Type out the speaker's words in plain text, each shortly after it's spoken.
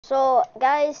So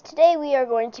guys, today we are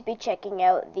going to be checking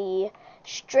out the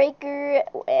Striker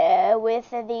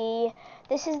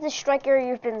this is the Striker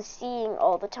you've been seeing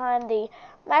all the time, the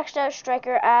maxed out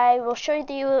Striker. I will show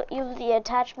you the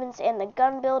attachments and the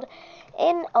gun build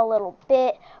in a little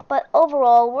bit, but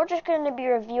overall we're just going to be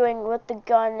reviewing what the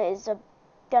gun is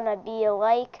gonna be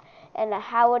like and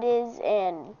how it is,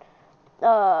 and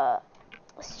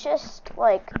it's just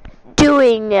like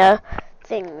doing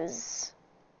things.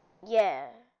 Yeah.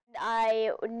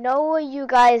 I know you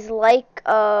guys would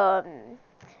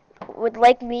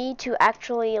like me to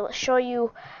actually show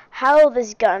you how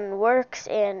this gun works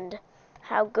and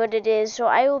how good it is, so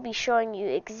I will be showing you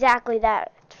exactly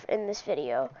that in this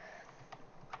video.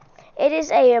 It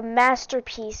is a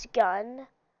masterpiece gun,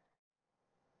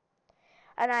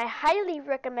 and I highly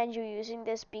recommend you using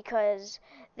this because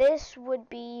this would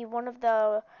be one of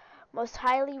the most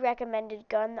highly recommended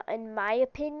gun in my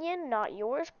opinion, not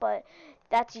yours, but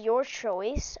that's your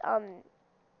choice.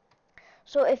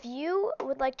 So if you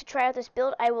would like to try out this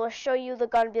build, I will show you the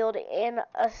gun build in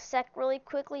a sec really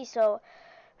quickly. So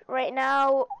right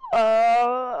now,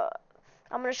 I'm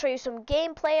going to show you some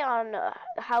gameplay on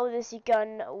how this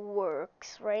gun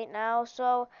works right now.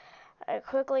 So real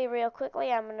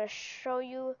quickly, I'm going to show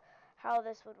you how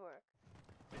this would work.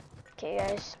 Okay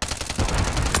guys,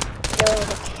 there are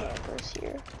the campers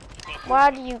here.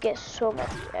 Why do you get so much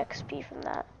XP from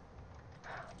that?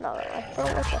 Not really, but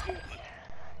what the heck?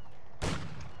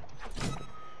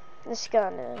 This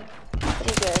gun is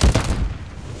pretty good.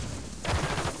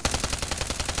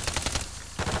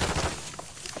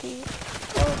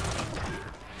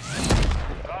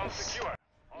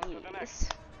 Yes.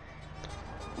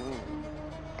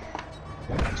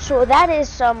 So that is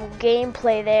some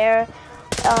gameplay there.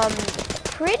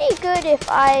 Pretty good, if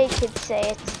I could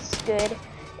say it's good.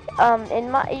 I'm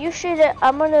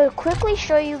gonna quickly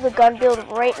show you the gun build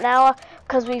right now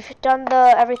because we've done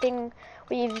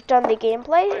we've done the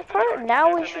gameplay part.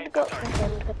 Now we should go. Okay,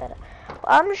 I'm gonna cut that out.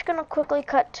 I'm just gonna quickly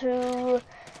cut to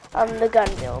the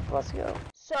gun build. Let's go.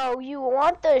 So you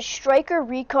want the Striker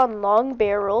Recon long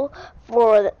barrel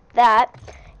for that,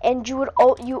 and you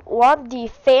want the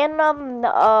Phantom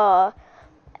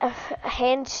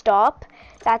hand stop.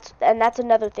 That's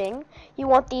another thing. You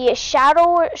want the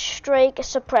Shadow Strike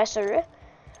suppressor.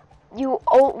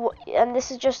 And this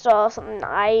is just something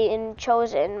I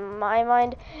chose in my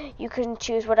mind. You can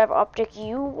choose whatever optic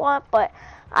you want, but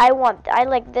I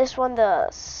like this one, the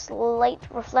slight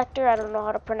reflector. I don't know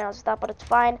how to pronounce that, but it's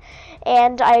fine.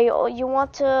 And you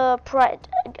want to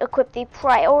equip the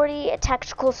priority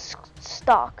tactical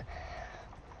stock.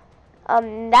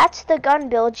 That's the gun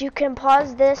build. You can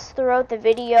pause this throughout the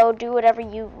video, do whatever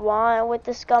you want with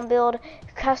this gun build,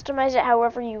 customize it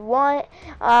however you want.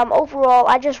 Overall,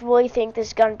 I just really think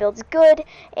this gun build's good,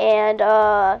 and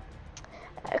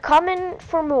comment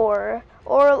for more,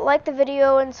 or like the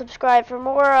video and subscribe for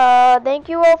more. Thank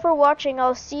you all for watching.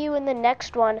 I'll see you in the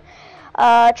next one.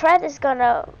 Try this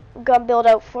gun build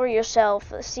out for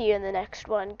yourself. See you in the next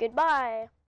one. Goodbye.